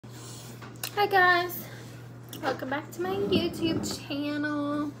Hi guys, welcome back to my YouTube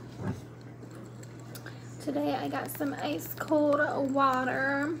channel. Today I got some ice cold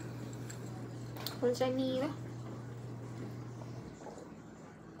water, which I need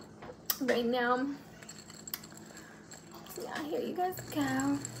right now. So yeah, here you guys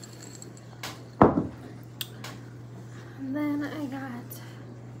go. And then I got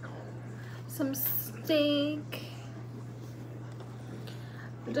some steak,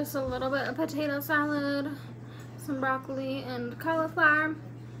 just a little bit of potato salad, some broccoli and cauliflower,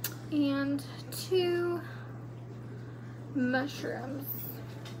 and 2 mushrooms.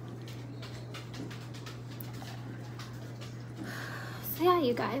 So yeah,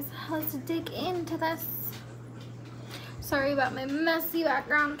 you guys, let's dig into this. Sorry about my messy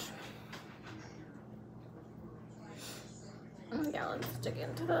background. Yeah, let's dig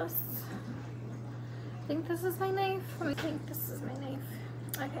into this. I think this is my knife. Let me think, this is my knife.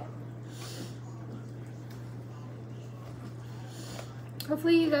 Okay.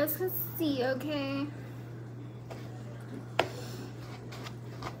 Hopefully you guys can see okay.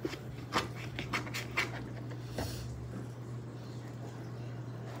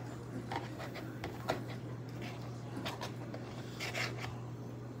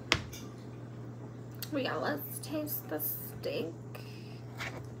 But yeah, let's taste the steak.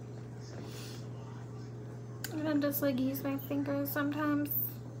 I'm gonna just like use my fingers sometimes.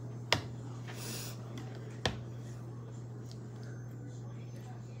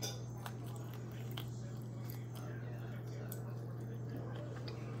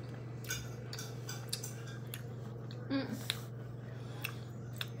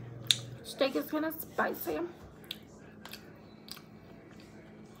 Steak is kind of spicy.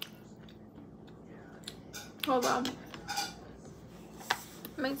 Hold on.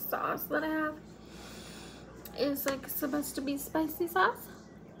 My sauce that I have is like supposed to be spicy sauce.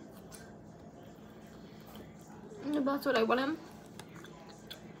 And that's what I wanted.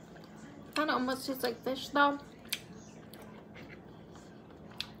 Kind of almost tastes like fish though.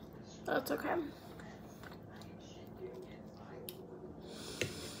 That's okay.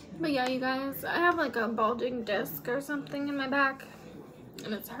 But yeah, you guys, I have like a bulging disc or something in my back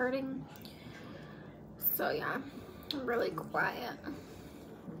and it's hurting. So yeah, I'm really quiet.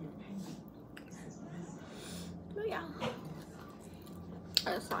 But yeah,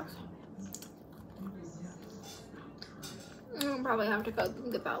 it sucks. I'll probably have to go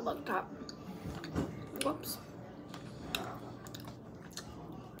get that looked up. Whoops.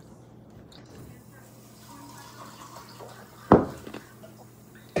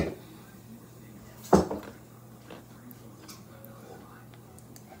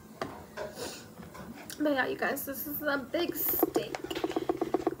 But yeah, you guys, this is a big steak.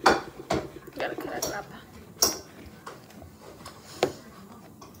 Gotta cut it up.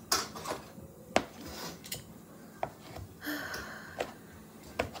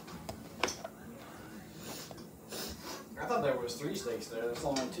 I thought there was 3 steaks there. There's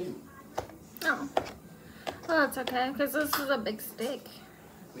only 2. Oh, well that's okay, because this is a big steak.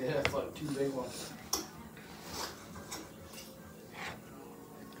 Yeah, it's like 2 big ones.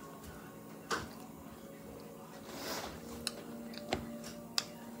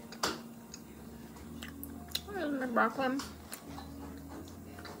 Here's my broccoli. I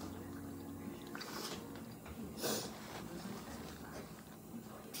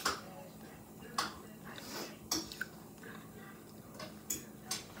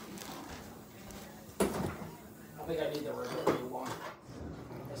think I need the regular one.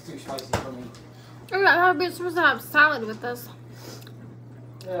 That's too spicy for me. Oh yeah, I thought we were supposed to have salad with this.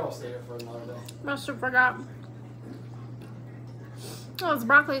 Yeah, I'll save it for another day. Must have forgot. Oh, this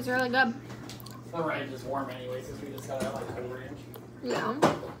broccoli is really good. The ranch is warm anyway, since we just got out like a ranch. Yeah.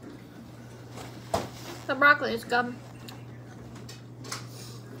 The broccoli is good.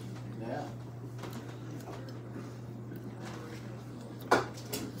 Yeah.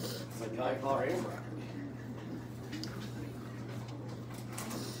 It's like cauliflower and broccoli.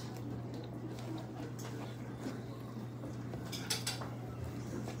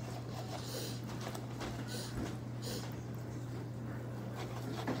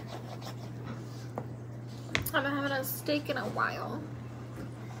 I haven't had a steak in a while.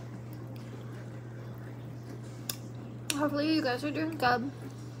 Hopefully you guys are doing good.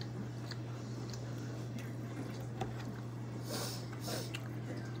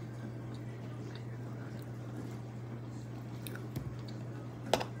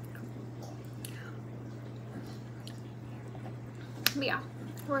 But yeah,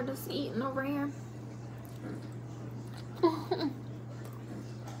 we're just eating over here.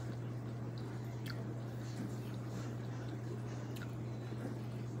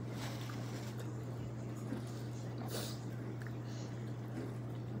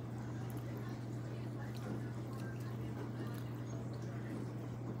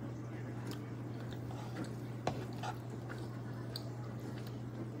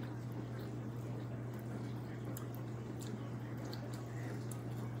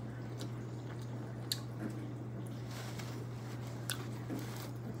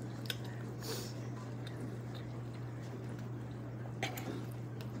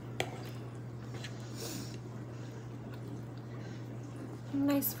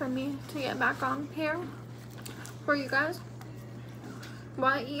 nice for me to get back on here for you guys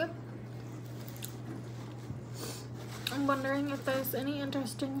while I eat. I'm wondering if there's any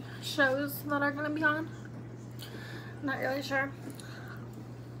interesting shows that are gonna be on. Not really sure.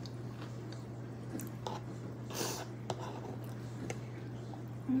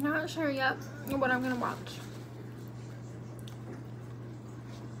 I'm not sure yet what I'm gonna watch.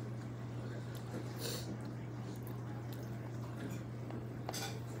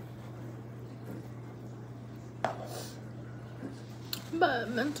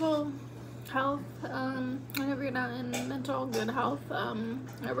 But mental health, whenever you're not in mental good health,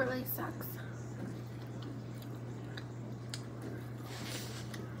 it really sucks.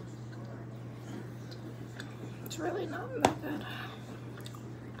 It's really not that good.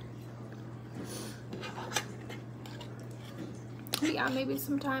 But yeah, maybe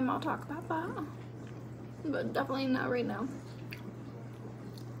sometime I'll talk about that. But definitely not right now.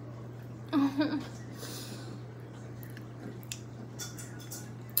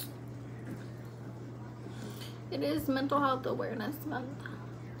 It is Mental Health Awareness Month.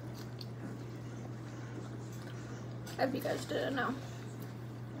 If you guys didn't know.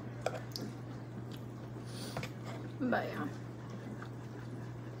 But yeah.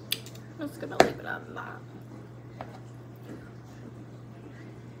 I'm just gonna leave it at that.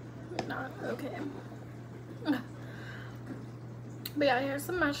 Not okay. But yeah, here's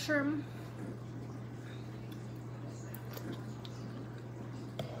some mushroom.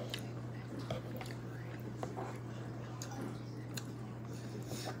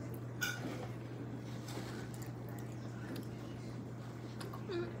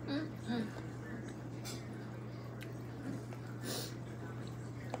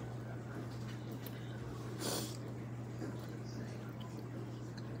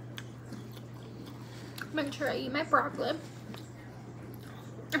 Make sure I eat my broccoli.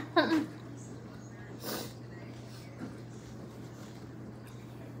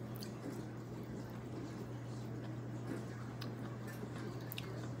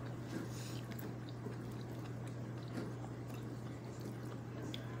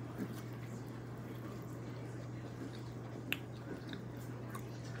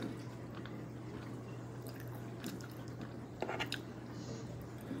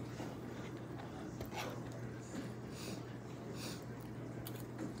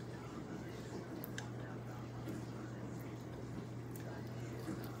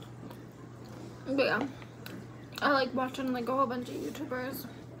 But yeah, I like watching like a whole bunch of YouTubers,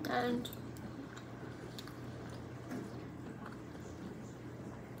 and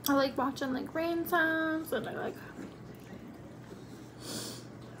I like watching like rain sounds, and there's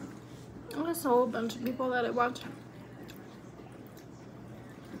a whole bunch of people that I watch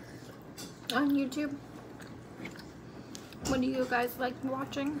on YouTube. What do you guys like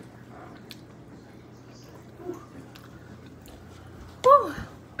watching? Whew.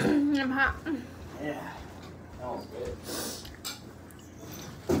 I'm hot. Yeah, that was good.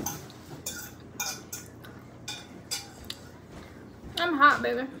 I'm hot,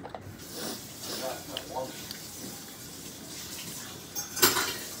 baby.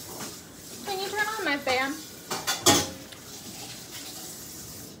 Can you turn on my fan?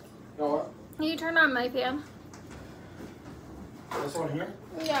 You know what? Can you turn on my fan? This one here?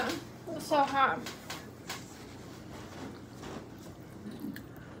 Yeah, it's so hot.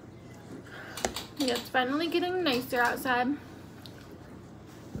 Yeah, it's finally getting nicer outside. I'm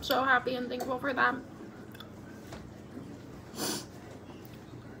so happy and thankful for that.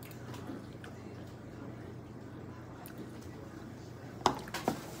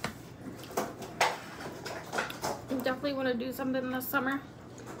 I definitely want to do something this summer.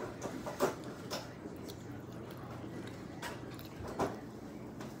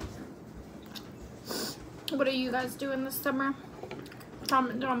 What are you guys doing this summer?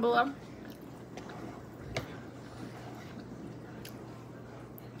 Comment down below.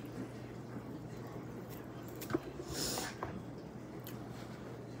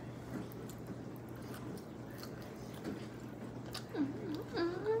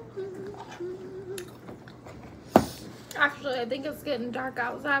 Actually, I think it's getting dark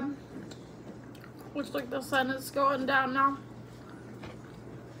outside. Looks like the sun is going down now.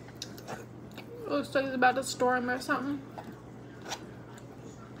 Looks like it's about to storm or something.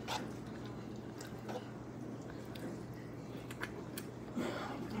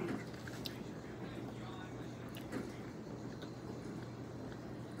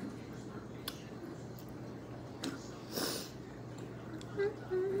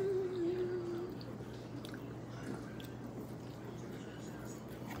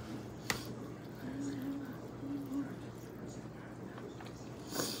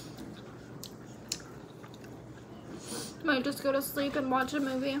 Might just go to sleep and watch a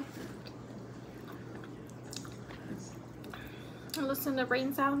movie. And listen to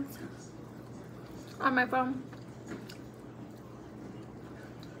rain sounds on my phone.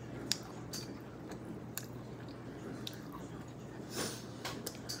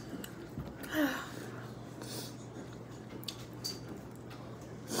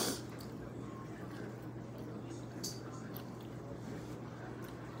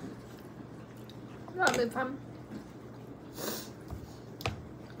 That'll be fun.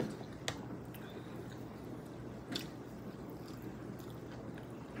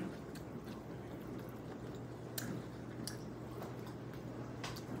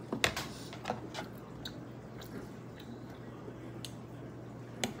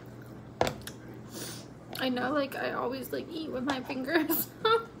 I know, like, I always, like, eat with my fingers.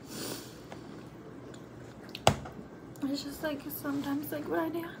 It's just, like, sometimes, like, what I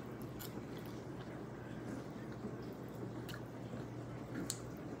do.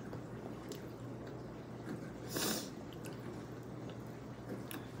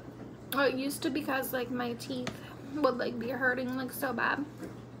 Oh, it used to because, like, my teeth would, like, be hurting, like, so bad.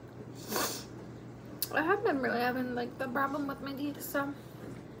 I have been really having, like, the problem with my teeth, so...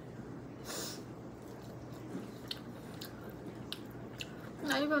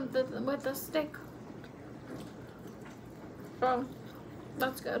 Not even with the stick. Oh,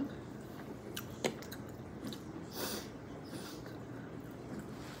 that's good.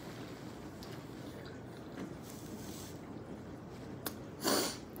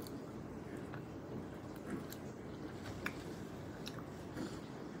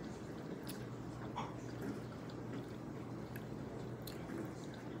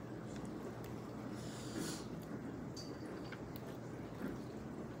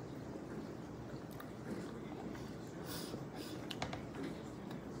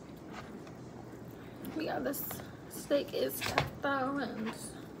 Yeah, this steak is tough though, and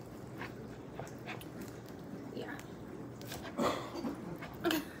yeah.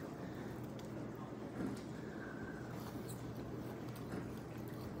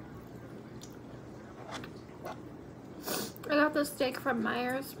 I got this steak from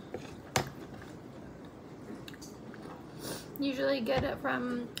Myers. Usually get it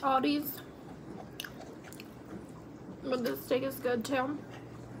from Aldi's, but this steak is good too.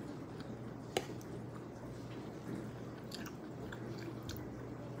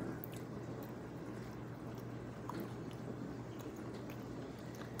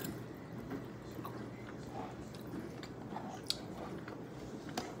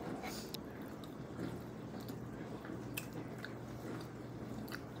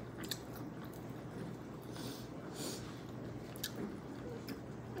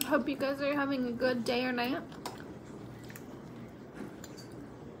 Hope you guys are having a good day or night.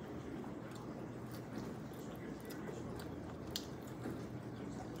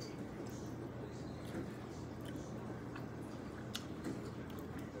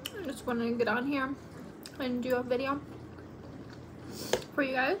 I just wanted to get on here and do a video for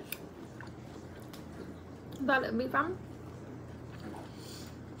you guys. Thought it'd be fun.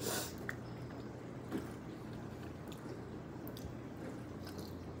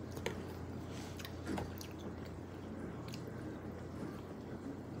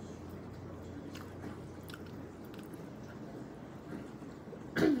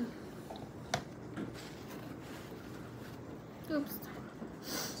 Oops.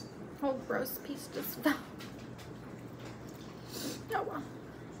 Whole gross piece just fell. Oh well.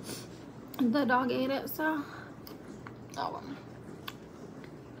 The dog ate it, so. Oh well.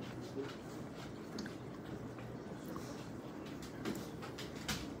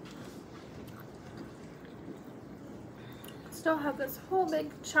 Still have this whole big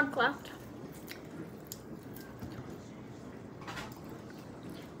chunk left.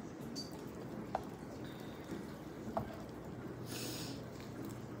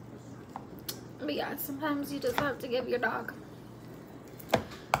 But yeah, sometimes you just have to give your dog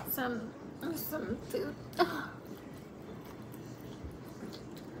some food.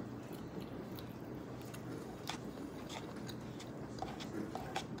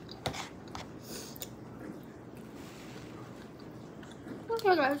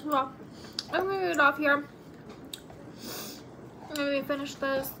 Okay guys, well, I'm gonna get off here. Maybe finish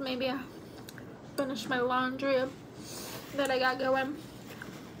this, maybe finish my laundry that I got going.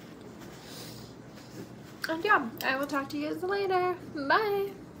 And yeah, I will talk to you guys later.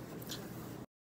 Bye.